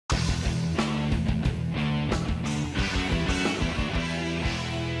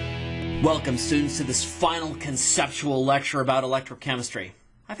Welcome, students, to this final conceptual lecture about electrochemistry.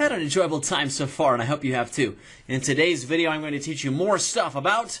 I've had an enjoyable time so far, and I hope you have too. In today's video, I'm going to teach you more stuff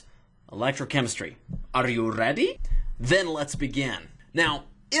about electrochemistry. Are you ready? Then let's begin. Now,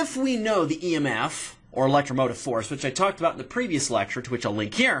 if we know the EMF, or electromotive force, which I talked about in the previous lecture, to which I'll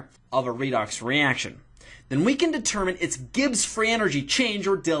link here, of a redox reaction, then we can determine its Gibbs free energy change,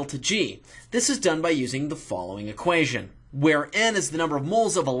 or delta G. This is done by using the following equation, where N is the number of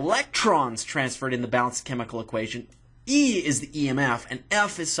moles of electrons transferred in the balanced chemical equation, E is the EMF, and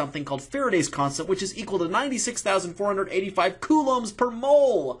F is something called Faraday's constant, which is equal to 96,485 coulombs per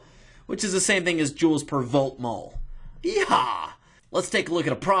mole, which is the same thing as joules per volt mole. Yeehaw! Let's take a look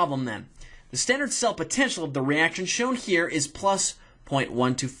at a problem then. The standard cell potential of the reaction shown here is plus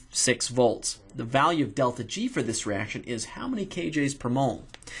 0.126 volts. The value of delta G for this reaction is how many kJs per mole?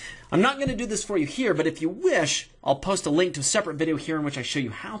 I'm not going to do this for you here, but if you wish, I'll post a link to a separate video here in which I show you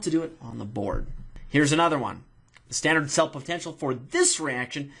how to do it on the board. Here's another one. The standard cell potential for this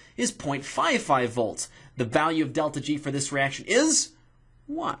reaction is 0.55 volts. The value of delta G for this reaction is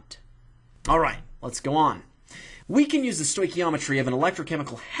what? All right, let's go on. We can use the stoichiometry of an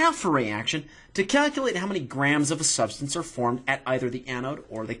electrochemical half reaction to calculate how many grams of a substance are formed at either the anode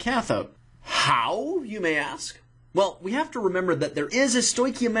or the cathode. How, you may ask? Well, we have to remember that there is a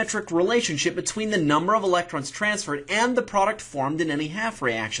stoichiometric relationship between the number of electrons transferred and the product formed in any half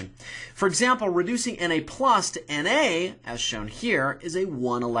reaction. For example, reducing Na plus to Na, as shown here, is a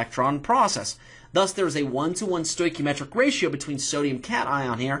 1-electron process. Thus, there is a 1-to-1 stoichiometric ratio between sodium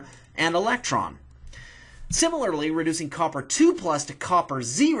cation here and electron. Similarly, reducing copper 2 plus to copper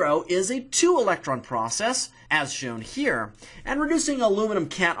 0 is a 2-electron process, as shown here, and reducing aluminum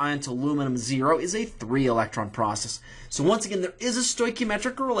cation to aluminum 0 is a 3-electron process. So once again, there is a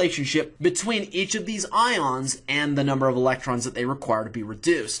stoichiometric relationship between each of these ions and the number of electrons that they require to be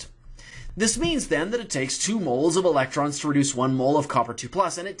reduced. This means then that it takes 2 moles of electrons to reduce 1 mole of copper 2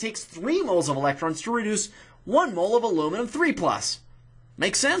 plus, and it takes 3 moles of electrons to reduce 1 mole of aluminum 3 plus.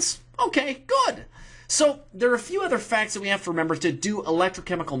 Make sense? Okay, good. So there are a few other facts that we have to remember to do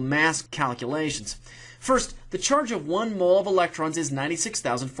electrochemical mass calculations. First, the charge of 1 mole of electrons is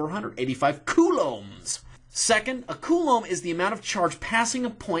 96,485 coulombs. Second, a coulomb is the amount of charge passing a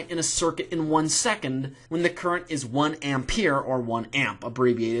point in a circuit in 1 second when the current is 1 ampere or 1 amp,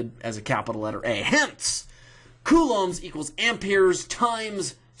 abbreviated as a capital letter A. Hence, coulombs equals amperes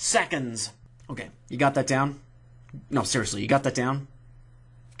times seconds. Okay, you got that down? No, seriously, you got that down?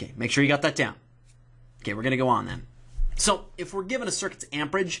 Okay, make sure you got that down. Okay, we're going to go on then. So, if we're given a circuit's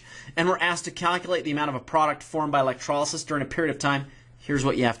amperage and we're asked to calculate the amount of a product formed by electrolysis during a period of time, here's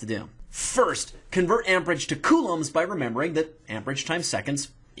what you have to do. First, convert amperage to coulombs by remembering that amperage times seconds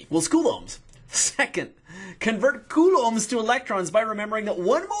equals coulombs. Second, convert coulombs to electrons by remembering that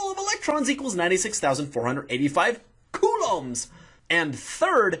 1 mole of electrons equals 96,485 coulombs. And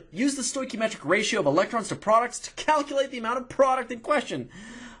third, use the stoichiometric ratio of electrons to products to calculate the amount of product in question.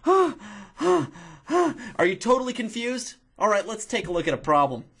 Are you totally confused? All right, let's take a look at a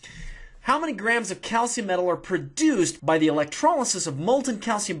problem. How many grams of calcium metal are produced by the electrolysis of molten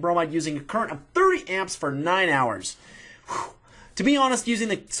calcium bromide using a current of 30 amps for 9 hours? Whew. To be honest, using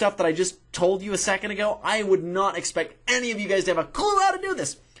the stuff that I just told you a second ago, I would not expect any of you guys to have a clue how to do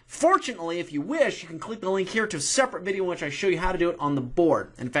this. Fortunately, if you wish, you can click the link here to a separate video in which I show you how to do it on the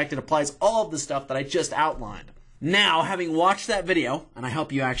board. In fact, it applies all of the stuff that I just outlined. Now, having watched that video, and I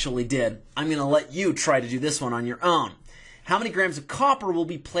hope you actually did, I'm going to let you try to do this one on your own. How many grams of copper will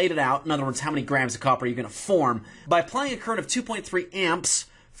be plated out, in other words, how many grams of copper are you going to form, by applying a current of 2.3 amps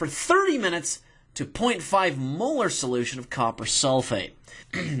for 30 minutes to 0.5 molar solution of copper sulfate.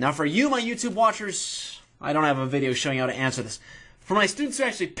 Now, for you, my YouTube watchers, I don't have a video showing you how to answer this. For my students who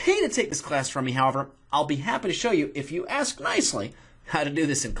actually pay to take this class from me, however, I'll be happy to show you, if you ask nicely, how to do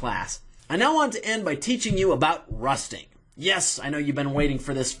this in class. I now want to end by teaching you about rusting. Yes, I know you've been waiting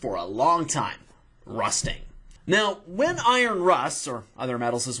for this for a long time. Rusting. Now, when iron rusts, or other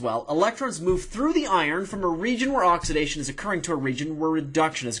metals as well, electrons move through the iron from a region where oxidation is occurring to a region where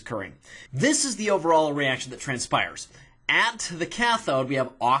reduction is occurring. This is the overall reaction that transpires. At the cathode, we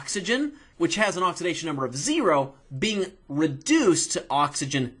have oxygen, which has an oxidation number of 0, being reduced to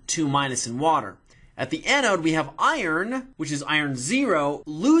oxygen 2- in water. At the anode, we have iron, which is iron 0,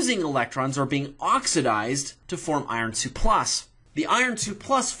 losing electrons or being oxidized to form iron 2 plus. The iron 2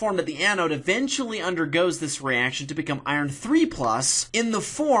 plus formed at the anode eventually undergoes this reaction to become iron 3 plus in the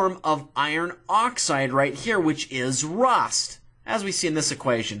form of iron oxide right here, which is rust, as we see in this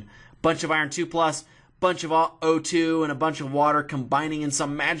equation. Bunch of iron 2 plus, bunch of O2, and a bunch of water combining in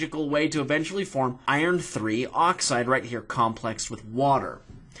some magical way to eventually form iron 3 oxide right here, complexed with water.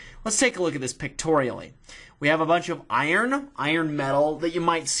 Let's take a look at this pictorially. We have a bunch of iron metal that you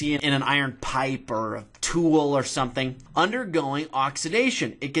might see in an iron pipe or a tool or something, undergoing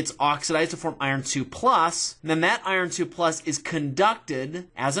oxidation. It gets oxidized to form iron 2+, and then that iron 2+ is conducted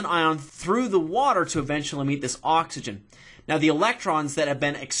as an ion through the water to eventually meet this oxygen. Now, the electrons that have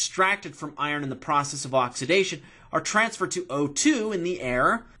been extracted from iron in the process of oxidation are transferred to O2 in the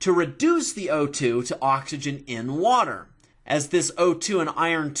air to reduce the O2 to oxygen in water. As this O2 and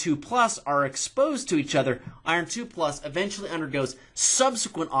iron 2+ are exposed to each other, iron 2+ eventually undergoes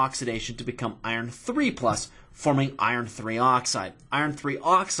subsequent oxidation to become iron 3+, forming iron 3 oxide. Iron 3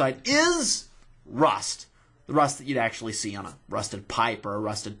 oxide is rust. The rust that you'd actually see on a rusted pipe or a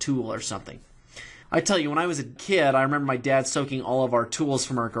rusted tool or something. I tell you, when I was a kid, I remember my dad soaking all of our tools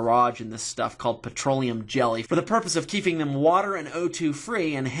from our garage in this stuff called petroleum jelly for the purpose of keeping them water and O2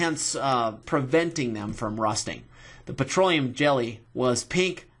 free and hence preventing them from rusting. The petroleum jelly was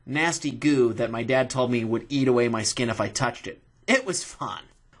pink, nasty goo that my dad told me would eat away my skin if I touched it. It was fun.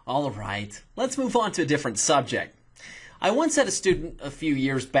 All right, let's move on to a different subject. I once had a student a few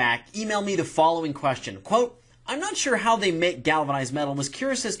years back email me the following question, quote, "I'm not sure how they make galvanized metal and was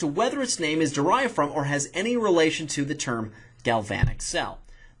curious as to whether its name is derived from or has any relation to the term galvanic cell."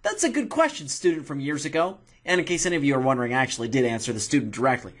 That's a good question, student from years ago. And in case any of you are wondering, I actually did answer the student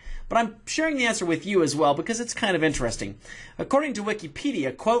directly. But I'm sharing the answer with you as well because it's kind of interesting. According to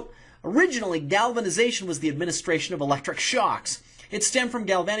Wikipedia, quote, "Originally, galvanization was the administration of electric shocks. It stemmed from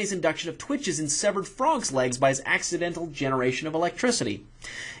Galvani's induction of twitches in severed frogs' legs by his accidental generation of electricity.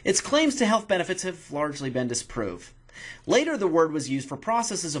 Its claims to health benefits have largely been disproved. Later, the word was used for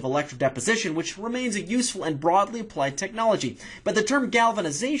processes of electrodeposition, which remains a useful and broadly applied technology. But the term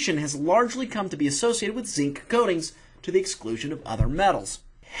galvanization has largely come to be associated with zinc coatings to the exclusion of other metals.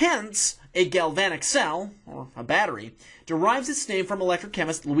 Hence, a galvanic cell, or a battery, derives its name from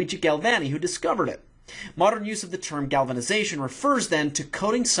electrochemist Luigi Galvani, who discovered it. Modern use of the term galvanization refers then to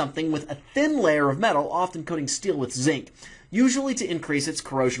coating something with a thin layer of metal, often coating steel with zinc, usually to increase its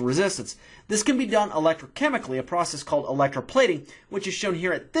corrosion resistance. This can be done electrochemically, a process called electroplating, which is shown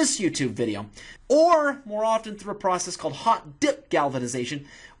here at this YouTube video, or more often through a process called hot dip galvanization,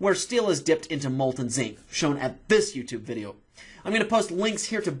 where steel is dipped into molten zinc, shown at this YouTube video. I'm going to post links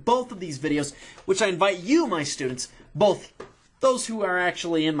here to both of these videos, which I invite you, my students, both those who are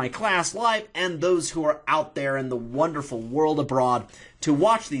actually in my class live and those who are out there in the wonderful world abroad, to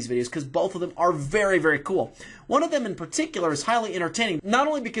watch these videos because both of them are very, very cool. One of them in particular is highly entertaining, not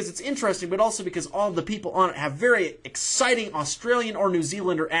only because it's interesting, but also because all of the people on it have very exciting Australian or New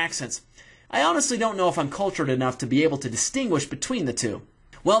Zealander accents. I honestly don't know if I'm cultured enough to be able to distinguish between the two.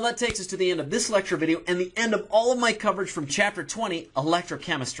 Well, that takes us to the end of this lecture video and the end of all of my coverage from Chapter 20,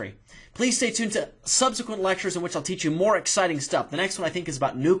 Electrochemistry. Please stay tuned to subsequent lectures in which I'll teach you more exciting stuff. The next one I think is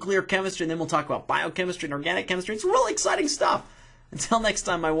about nuclear chemistry, and then we'll talk about biochemistry and organic chemistry. It's really exciting stuff. Until next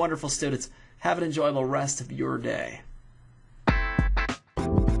time, my wonderful students, have an enjoyable rest of your day.